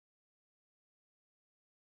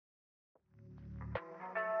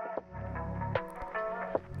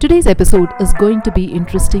Today's episode is going to be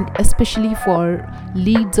interesting, especially for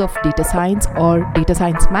leads of data science or data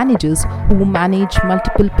science managers who manage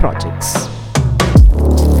multiple projects.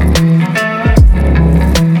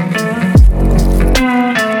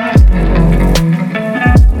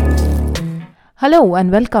 Hello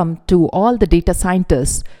and welcome to all the data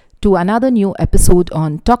scientists to another new episode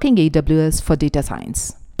on Talking AWS for Data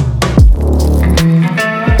Science.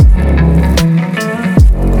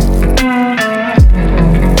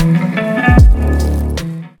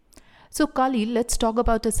 So Kali, let's talk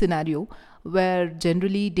about a scenario where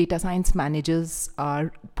generally data science managers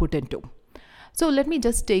are put into. So let me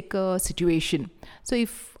just take a situation. So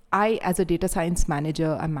if I, as a data science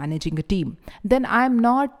manager, am managing a team, then I'm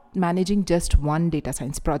not managing just one data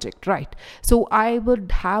science project, right? So I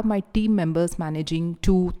would have my team members managing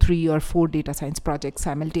 2, 3, or 4 data science projects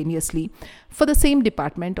simultaneously for the same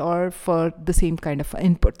department or for the same kind of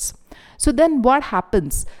inputs. So then what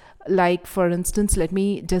happens? Like, for instance, let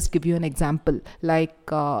me just give you an example. Like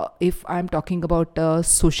if I'm talking about a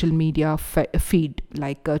social media feed,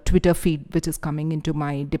 like a Twitter feed, which is coming into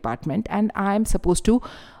my department, and I'm supposed to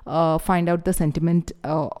find out the sentiment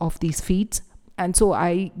of these feeds. And so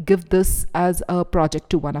I give this as a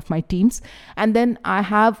project to one of my teams. And then I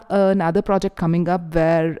have another project coming up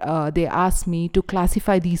where they ask me to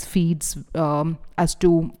classify these feeds as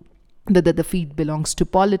to whether the feed belongs to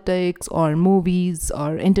politics or movies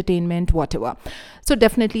or entertainment, whatever. So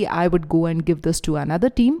definitely I would go and give this to another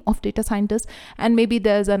team of data scientists, and maybe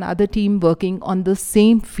there's another team working on the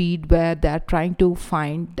same feed where they're trying to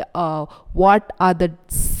find what are the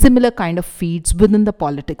similar kind of feeds within the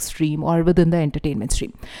politics stream or within the entertainment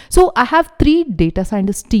stream. So I have 3 data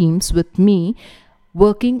scientist teams with me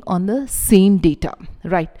working on the same data,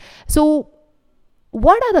 right? So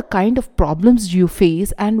what are the kind of problems you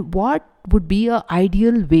face, and what would be an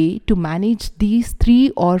ideal way to manage these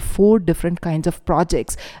 3 or 4 different kinds of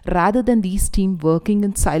projects rather than these teams working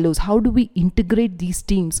in silos? How do we integrate these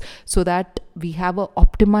teams so that we have an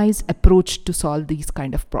optimized approach to solve these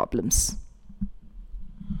kind of problems?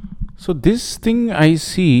 So this thing I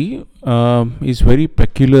see is very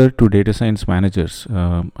peculiar to data science managers.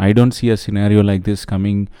 I don't see a scenario like this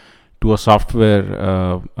coming to a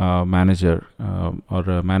software manager or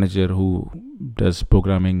a manager who does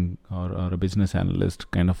programming or a business analyst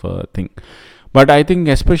kind of a thing. But I think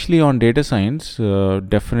especially on data science,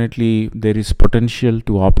 definitely there is potential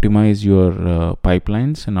to optimize your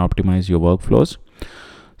pipelines and optimize your workflows.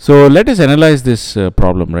 So let us analyze this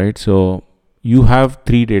problem, right? So you have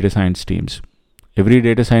 3 data science teams. Every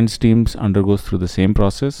data science team undergoes through the same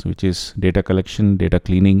process, which is data collection, data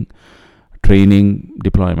cleaning, training,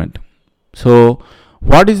 deployment. So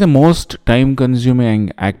what is the most time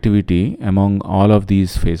consuming activity among all of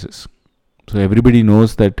these phases? So everybody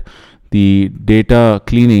knows that the data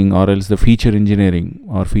cleaning or else the feature engineering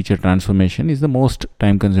or feature transformation is the most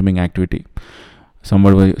time consuming activity.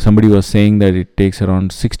 Somebody was saying that it takes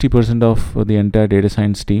around 60% of the entire data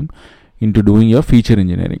science team into doing your feature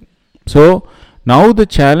engineering. So now the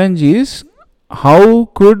challenge is, how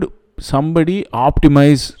could somebody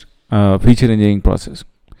optimize feature engineering process?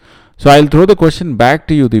 So I'll throw the question back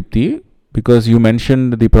to you, Deepthi, because you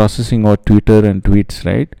mentioned the processing of Twitter and tweets,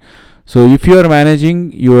 right? So if you are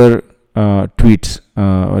managing your tweet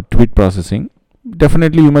processing,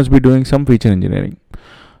 definitely you must be doing some feature engineering.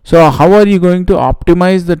 So how are you going to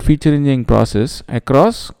optimize that feature engineering process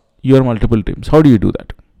across your multiple teams? How do you do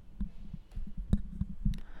that?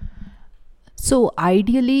 So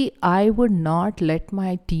ideally, I would not let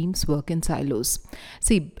my teams work in silos.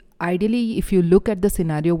 See, ideally, if you look at the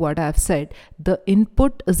scenario, what I've said, the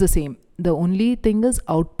input is the same. The only thing is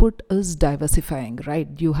output is diversifying, right?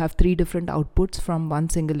 You have 3 different outputs from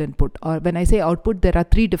one single input. Or when I say output, there are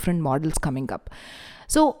 3 different models coming up.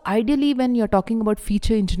 So ideally, when you're talking about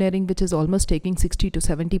feature engineering, which is almost taking 60 to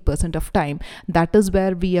 70% of time, that is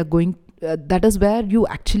where we are going. That is where you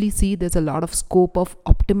actually see there's a lot of scope of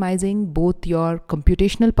optimizing both your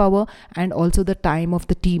computational power and also the time of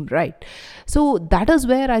the team, right? So that is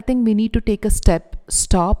where I think we need to take a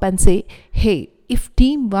stop and say, hey, if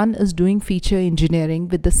team 1 is doing feature engineering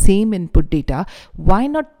with the same input data, why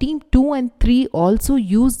not team 2 and 3 also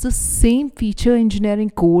use the same feature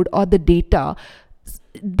engineering code or the data?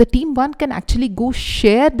 The team 1 can actually go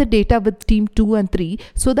share the data with team 2 and 3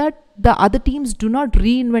 so that the other teams do not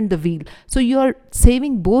reinvent the wheel. So you're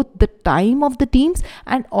saving both the time of the teams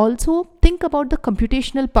and also think about the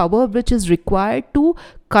computational power which is required to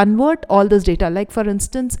convert all this data. Like for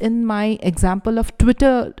instance, in my example of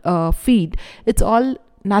Twitter feed, it's all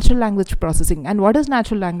natural language processing. And what is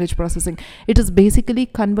natural language processing? It is basically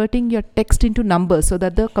converting your text into numbers so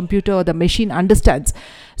that the computer or the machine understands.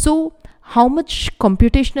 So how much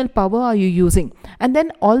computational power are you using? And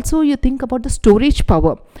then also you think about the storage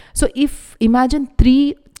power. So if imagine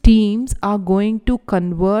 3 teams are going to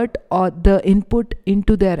convert the input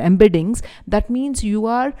into their embeddings, that means you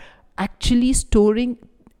are actually storing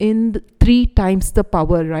in 3 times the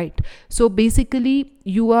power, right? So basically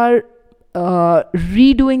you are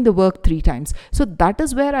redoing the work 3 times. So that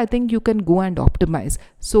is where I think you can go and optimize.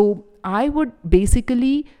 So I would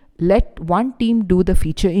basically let one team do the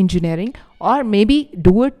feature engineering, or maybe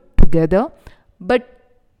do it together, but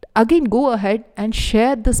again go ahead and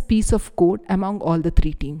share this piece of code among all the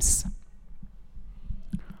 3 teams.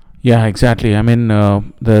 Yeah, exactly. I mean,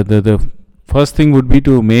 the first thing would be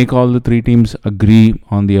to make all the 3 teams agree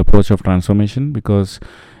on the approach of transformation, because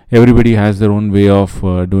everybody has their own way of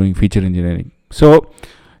doing feature engineering. So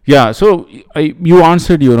yeah, so you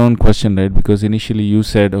answered your own question, right? Because initially you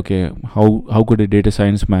said, okay, how could a data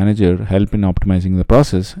science manager help in optimizing the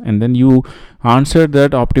process? And then you answered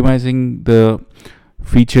that optimizing the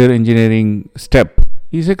feature engineering step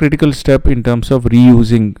is a critical step in terms of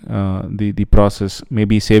reusing the process,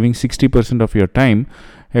 maybe saving 60% of your time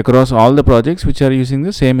across all the projects which are using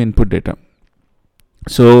the same input data.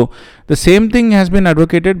 So the same thing has been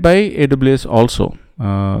advocated by AWS also.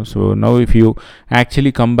 So now if you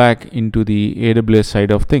actually come back into the AWS side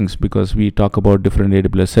of things, because we talk about different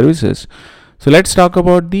AWS services, so let's talk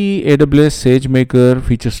about the AWS SageMaker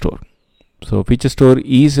Feature Store. So Feature Store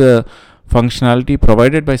is a functionality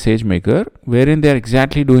provided by SageMaker, wherein they are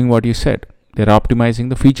exactly doing what you said. They are optimizing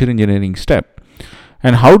the feature engineering step.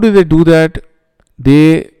 And how do they do that?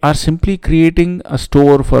 They are simply creating a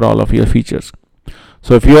store for all of your features.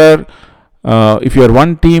 So if your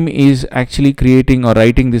one team is actually creating or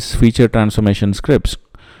writing this feature transformation scripts,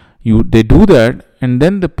 they do that, and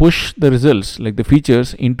then they push the results, like the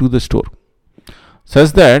features, into the store,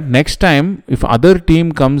 such that next time if other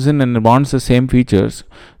team comes in and wants the same features,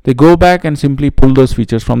 they go back and simply pull those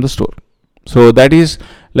features from the store. So that is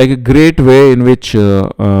like a great way in which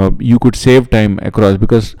you could save time across,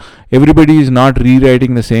 because everybody is not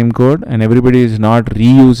rewriting the same code and everybody is not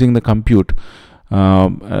reusing the compute.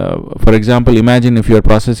 For example, imagine if you are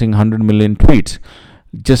processing 100 million tweets,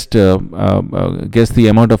 just guess the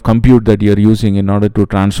amount of compute that you are using in order to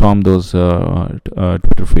transform those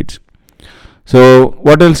Twitter feeds. So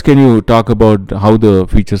what else can you talk about how the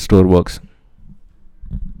feature store works?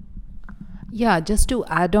 Yeah, just to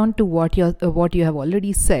add on to what you have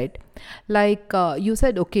already said, like you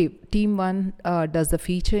said, okay, team 1 does the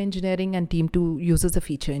feature engineering and team 2 uses the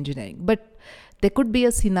feature engineering, but there could be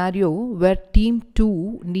a scenario where team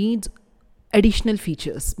 2 needs additional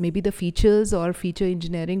features. Maybe the features or feature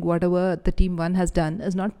engineering, whatever the team 1 has done,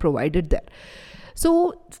 is not provided there.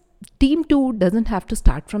 So team 2 doesn't have to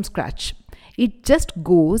start from scratch. It just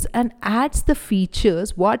goes and adds the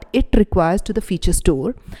features what it requires to the feature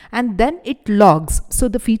store, and then it logs. So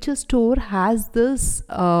the feature store has this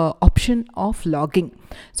option of logging.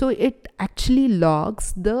 So it actually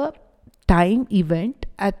logs the time event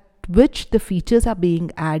at which the features are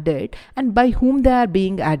being added and by whom they are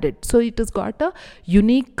being added. So it has got a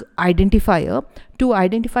unique identifier to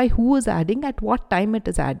identify who is adding, at what time it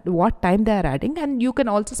is what time they are adding, and you can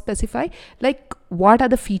also specify like what are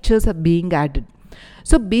the features are being added.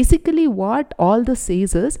 So basically what all this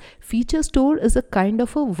says is feature store is a kind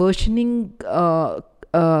of a versioning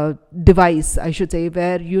device, I should say,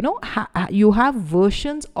 where you have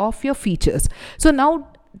versions of your features. So now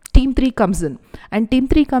team 3 comes in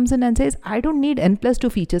and says, I don't need n plus 2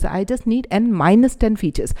 features, I just need n minus 10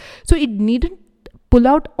 features. So it needn't pull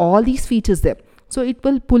out all these features there. So it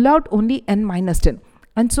will pull out only n minus 10.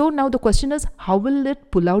 And so now the question is, how will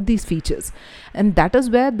it pull out these features? And that is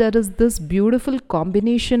where there is this beautiful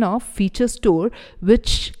combination of feature store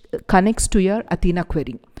which connects to your Athena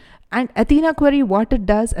query. And Athena query, what it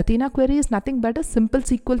does, Athena query is nothing but a simple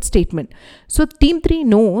SQL statement. So team 3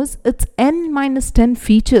 knows it's n minus 10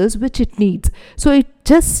 features which it needs. So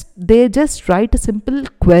they just write a simple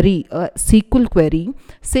query, a SQL query,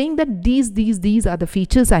 saying that these are the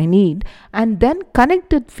features I need, and then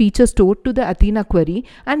connect the feature store to the Athena query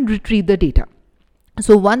and retrieve the data.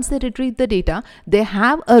 So once they retrieve the data, they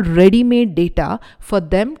have a ready-made data for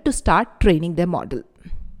them to start training their model.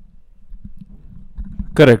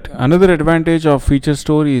 Correct. Another advantage of feature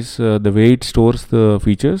store is the way it stores the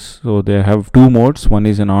features. So they have 2 modes. One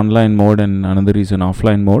is an online mode and another is an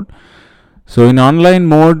offline mode. So in online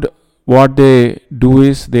mode, what they do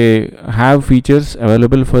is they have features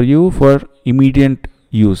available for you for immediate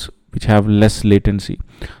use, which have less latency.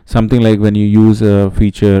 something like when you use a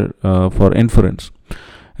feature for inference.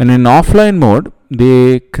 And in offline mode,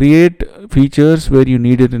 they create features where you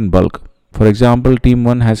need it in bulk. For example, team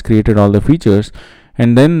 1 has created all the features,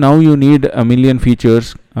 and then now you need a million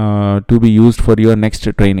features to be used for your next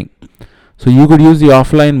training. So you could use the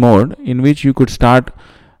offline mode in which you could start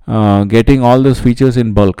getting all those features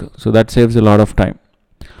in bulk. So that saves a lot of time.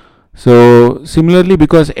 So similarly,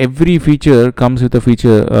 because every feature comes with a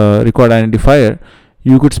feature record identifier,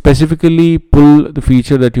 you could specifically pull the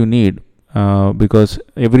feature that you need because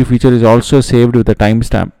every feature is also saved with a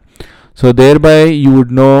timestamp. So thereby you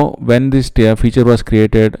would know when this feature was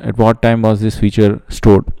created, at what time was this feature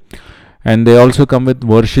stored. And they also come with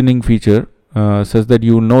versioning feature such that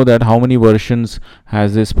you know that how many versions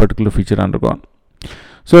has this particular feature undergone.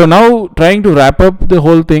 So now, trying to wrap up the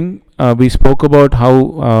whole thing, we spoke about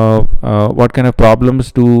how what kind of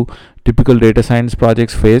problems do typical data science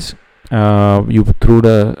projects face. You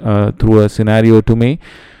threw a scenario to me,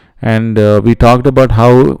 and we talked about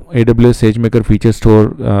how AWS Sagemaker Feature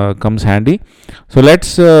Store comes handy. So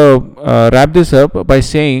let's wrap this up by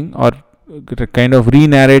saying, or kind of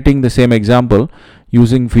re-narrating the same example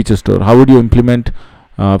using Feature Store. How would you implement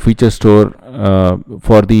Feature Store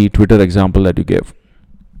for the Twitter example that you gave?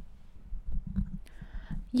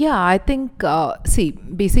 Yeah, I think,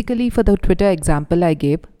 basically for the Twitter example I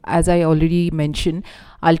gave, as I already mentioned,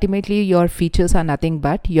 ultimately your features are nothing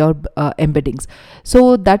but your embeddings.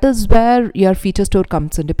 So that is where your feature store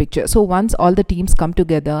comes into picture. So once all the teams come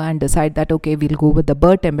together and decide that, okay, we'll go with the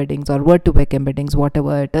BERT embeddings or word-to-vec embeddings,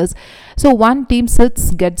 whatever it is. So one team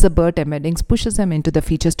sits, gets the BERT embeddings, pushes them into the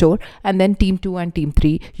feature store, and then team 2 and team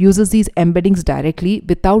 3 uses these embeddings directly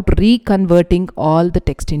without reconverting all the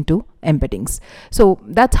text into embeddings. So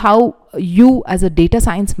that's how you as a data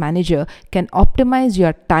science manager can optimize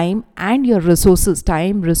your time and your resources,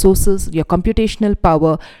 your computational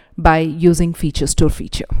power by using feature store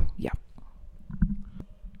feature. Yeah.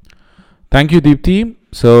 Thank you, Deepthi.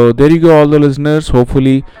 So there you go, all the listeners.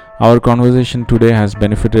 Hopefully our conversation today has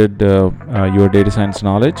benefited your data science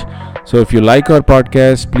knowledge. So if you like our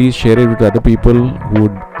podcast, please share it with other people who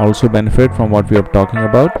would also benefit from what we are talking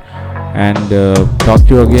about, and talk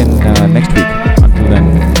to you again next week.